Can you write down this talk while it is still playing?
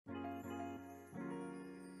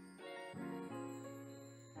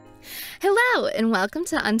Hello and welcome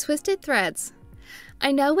to Untwisted Threads.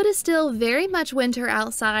 I know it is still very much winter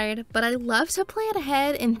outside, but I love to plan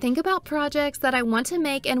ahead and think about projects that I want to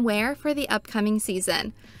make and wear for the upcoming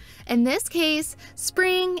season. In this case,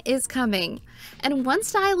 spring is coming, and one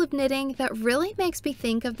style of knitting that really makes me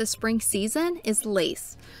think of the spring season is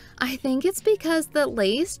lace. I think it's because the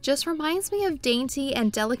lace just reminds me of dainty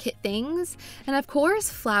and delicate things, and of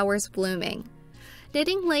course, flowers blooming.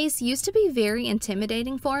 Knitting lace used to be very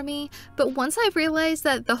intimidating for me, but once I realized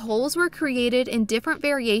that the holes were created in different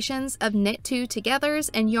variations of knit two togethers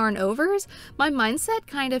and yarn overs, my mindset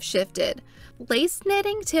kind of shifted. Lace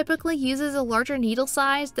knitting typically uses a larger needle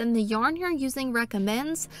size than the yarn you're using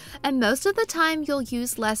recommends, and most of the time you'll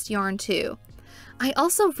use less yarn too. I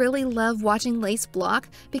also really love watching lace block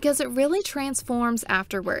because it really transforms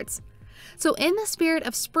afterwards. So in the spirit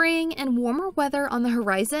of spring and warmer weather on the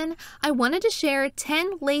horizon, I wanted to share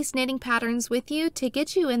 10 lace knitting patterns with you to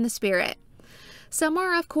get you in the spirit. Some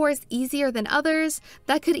are of course easier than others,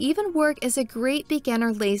 that could even work as a great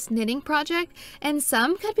beginner lace knitting project, and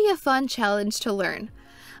some could be a fun challenge to learn.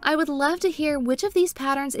 I would love to hear which of these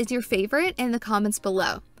patterns is your favorite in the comments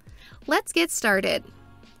below. Let's get started.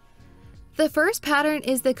 The first pattern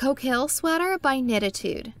is the Coquille Sweater by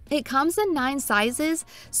Knititude. It comes in 9 sizes,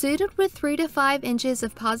 suited with 3 to 5 inches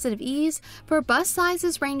of positive ease for bust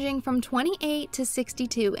sizes ranging from 28 to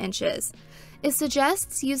 62 inches. It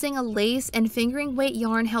suggests using a lace and fingering weight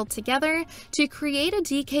yarn held together to create a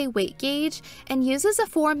DK weight gauge and uses a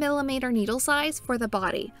 4mm needle size for the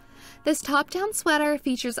body. This top-down sweater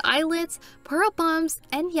features eyelets, pearl bumps,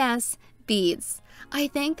 and yes, beads. I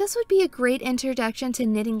think this would be a great introduction to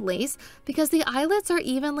knitting lace because the eyelets are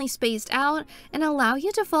evenly spaced out and allow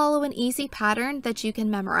you to follow an easy pattern that you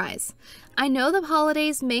can memorize. I know the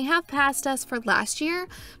holidays may have passed us for last year,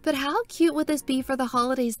 but how cute would this be for the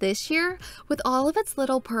holidays this year with all of its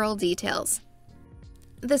little pearl details?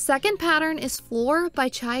 The second pattern is Floor by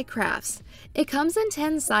Chai Crafts. It comes in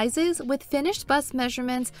 10 sizes with finished bust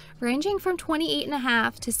measurements ranging from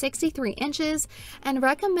 28.5 to 63 inches and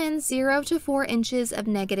recommends 0 to 4 inches of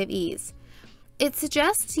negative ease. It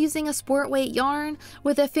suggests using a sport weight yarn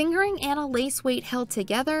with a fingering and a lace weight held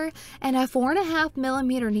together and a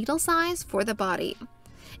 4.5mm needle size for the body.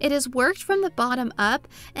 It is worked from the bottom up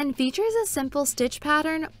and features a simple stitch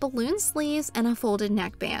pattern, balloon sleeves, and a folded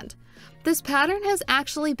neckband. This pattern has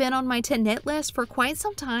actually been on my to knit list for quite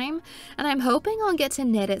some time, and I'm hoping I'll get to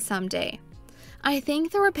knit it someday. I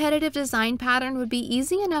think the repetitive design pattern would be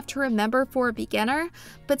easy enough to remember for a beginner,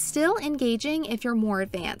 but still engaging if you're more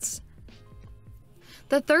advanced.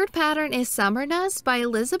 The third pattern is Summer Dust by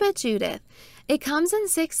Elizabeth Judith. It comes in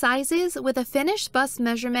 6 sizes with a finished bust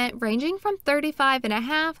measurement ranging from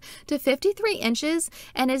 35.5 to 53 inches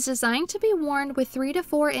and is designed to be worn with 3 to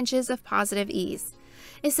 4 inches of positive ease.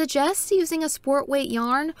 It suggests using a sport weight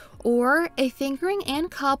yarn or a fingering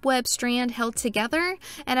and cobweb strand held together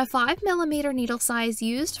and a 5mm needle size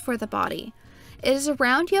used for the body. It is a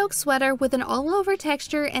round yoke sweater with an all-over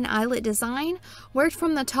texture and eyelet design, worked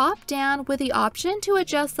from the top down with the option to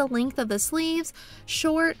adjust the length of the sleeves,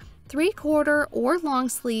 short, 3/4, or long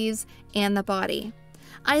sleeves, and the body.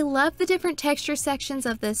 I love the different texture sections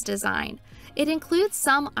of this design. It includes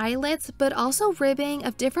some eyelets, but also ribbing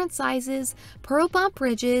of different sizes, pearl bump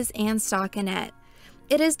ridges, and stockinette.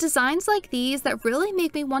 It is designs like these that really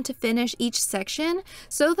make me want to finish each section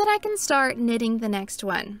so that I can start knitting the next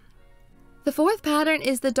one. The fourth pattern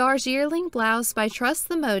is the Darjeeling Blouse by Trust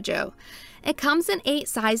the Mojo. It comes in 8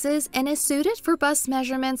 sizes and is suited for bust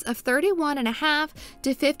measurements of 31.5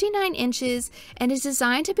 to 59 inches and is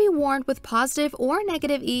designed to be worn with positive or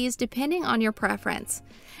negative ease depending on your preference.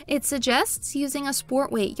 It suggests using a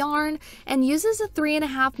sport weight yarn and uses a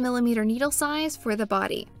 3.5mm needle size for the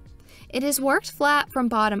body. It is worked flat from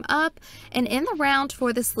bottom up and in the round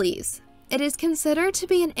for the sleeves. It is considered to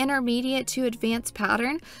be an intermediate to advanced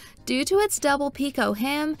pattern due to its double picot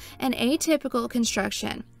hem and atypical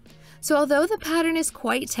construction. So although the pattern is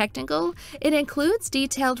quite technical, it includes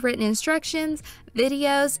detailed written instructions,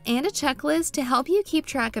 videos, and a checklist to help you keep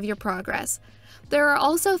track of your progress. There are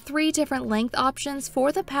also 3 different length options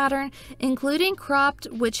for the pattern, including cropped,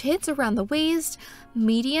 which hits around the waist,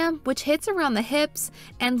 medium, which hits around the hips,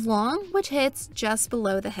 and long, which hits just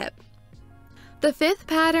below the hip. The fifth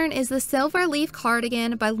pattern is the Silver Leaf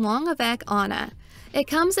Cardigan by Long Avec Anna. It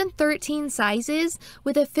comes in 13 sizes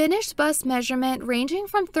with a finished bust measurement ranging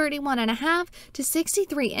from 31.5 to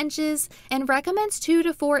 63 inches and recommends 2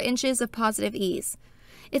 to 4 inches of positive ease.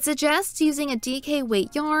 It suggests using a DK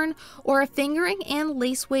weight yarn or a fingering and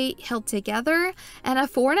lace weight held together and a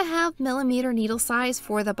 4.5mm needle size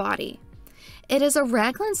for the body. It is a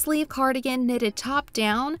raglan sleeve cardigan knitted top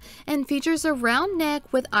down and features a round neck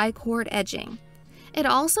with I-cord edging. It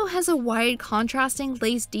also has a wide contrasting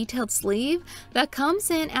lace detailed sleeve that comes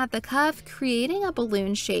in at the cuff, creating a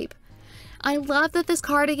balloon shape. I love that this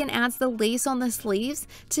cardigan adds the lace on the sleeves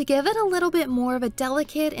to give it a little bit more of a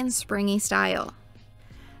delicate and springy style.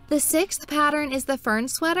 The 6th pattern is the Fern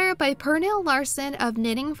Sweater by Pernille Larsen of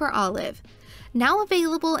Knitting for Olive. Now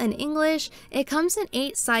available in English, it comes in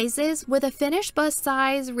 8 sizes with a finished bust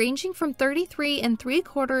size ranging from 33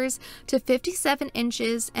 3/4 to 57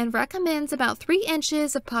 inches and recommends about 3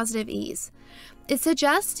 inches of positive ease. It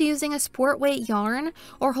suggests using a sport weight yarn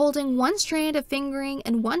or holding one strand of fingering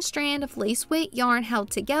and one strand of lace weight yarn held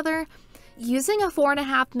together, using a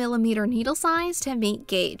 4.5mm needle size to meet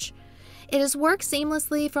gauge. It is worked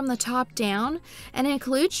seamlessly from the top down and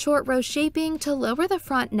includes short row shaping to lower the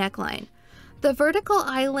front neckline. The vertical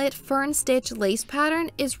eyelet fern stitch lace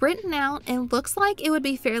pattern is written out and looks like it would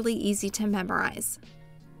be fairly easy to memorize.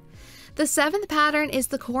 The 7th pattern is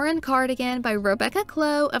the Corin Cardigan by Rebecca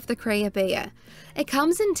Clow of the Crayabea. It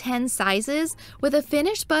comes in 10 sizes with a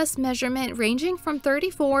finished bust measurement ranging from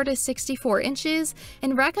 34 to 64 inches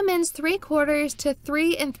and recommends 3/4 to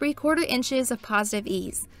 3 3/4 inches of positive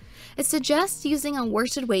ease. It suggests using a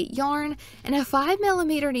worsted weight yarn and a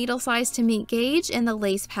 5mm needle size to meet gauge in the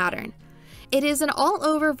lace pattern. It is an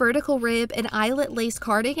all-over vertical rib and eyelet lace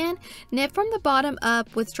cardigan knit from the bottom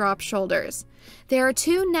up with drop shoulders. There are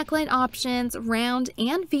 2 neckline options, round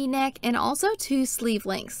and V-neck, and also 2 sleeve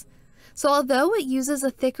lengths. So although it uses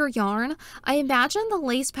a thicker yarn, I imagine the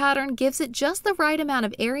lace pattern gives it just the right amount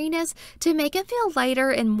of airiness to make it feel lighter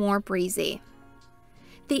and more breezy.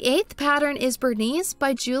 The 8th pattern is Bernice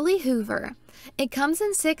by Julie Hoover. It comes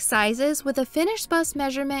in 6 sizes with a finished bust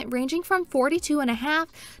measurement ranging from 42.5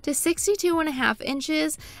 to 62.5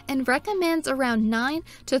 inches and recommends around 9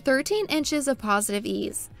 to 13 inches of positive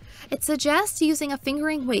ease. It suggests using a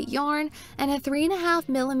fingering weight yarn and a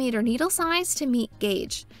 3.5mm needle size to meet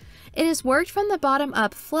gauge. It is worked from the bottom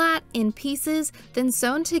up flat in pieces, then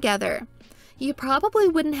sewn together. You probably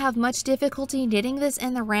wouldn't have much difficulty knitting this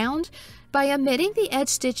in the round by omitting the edge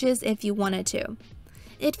stitches if you wanted to.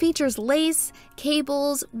 It features lace,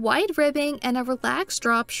 cables, wide ribbing, and a relaxed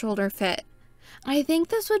drop shoulder fit. I think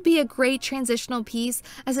this would be a great transitional piece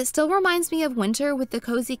as it still reminds me of winter with the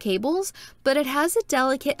cozy cables, but it has a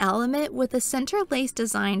delicate element with the center lace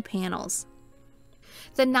design panels.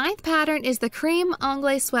 The 9th pattern is the Cream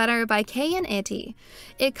Anglais Sweater by Kay and Itty.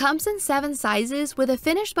 It comes in 7 sizes with a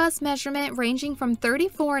finished bust measurement ranging from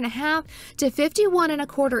 34.5 to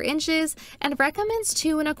 51.25 inches and recommends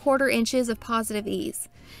 2.25 inches of positive ease.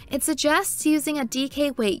 It suggests using a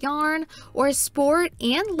DK weight yarn or sport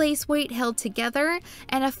and lace weight held together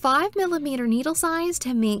and a 5mm needle size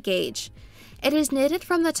to meet gauge. It is knitted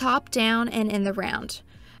from the top down and in the round.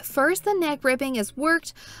 First, the neck ribbing is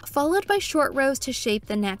worked, followed by short rows to shape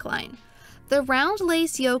the neckline. The round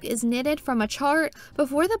lace yoke is knitted from a chart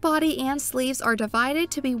before the body and sleeves are divided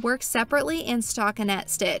to be worked separately in stockinette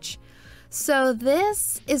stitch. So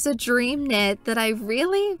this is a dream knit that I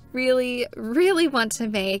really want to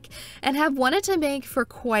make and have wanted to make for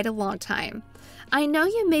quite a long time. I know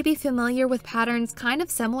you may be familiar with patterns kind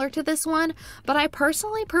of similar to this one, but I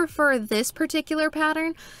personally prefer this particular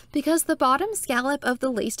pattern because the bottom scallop of the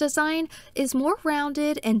lace design is more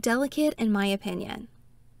rounded and delicate in my opinion.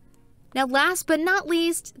 Now last but not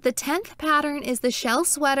least, the 10th pattern is the Shell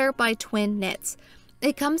Sweater by Twin Knits.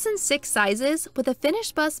 It comes in 6 sizes with a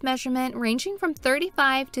finished bust measurement ranging from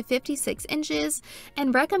 35 to 56 inches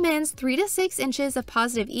and recommends 3 to 6 inches of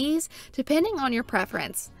positive ease depending on your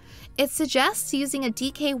preference. It suggests using a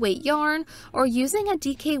DK weight yarn or using a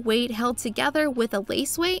DK weight held together with a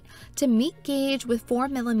lace weight to meet gauge with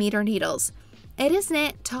 4mm needles. It is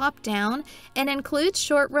knit top down and includes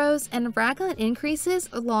short rows and raglan increases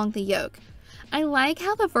along the yoke. I like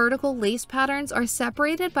how the vertical lace patterns are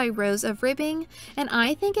separated by rows of ribbing, and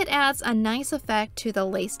I think it adds a nice effect to the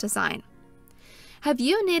lace design. Have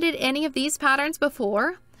you knitted any of these patterns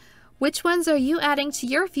before? Which ones are you adding to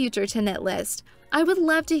your future to knit list? I would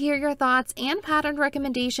love to hear your thoughts and pattern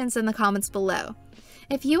recommendations in the comments below.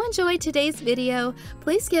 If you enjoyed today's video,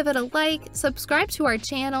 please give it a like, subscribe to our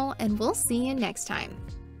channel, and we'll see you next time.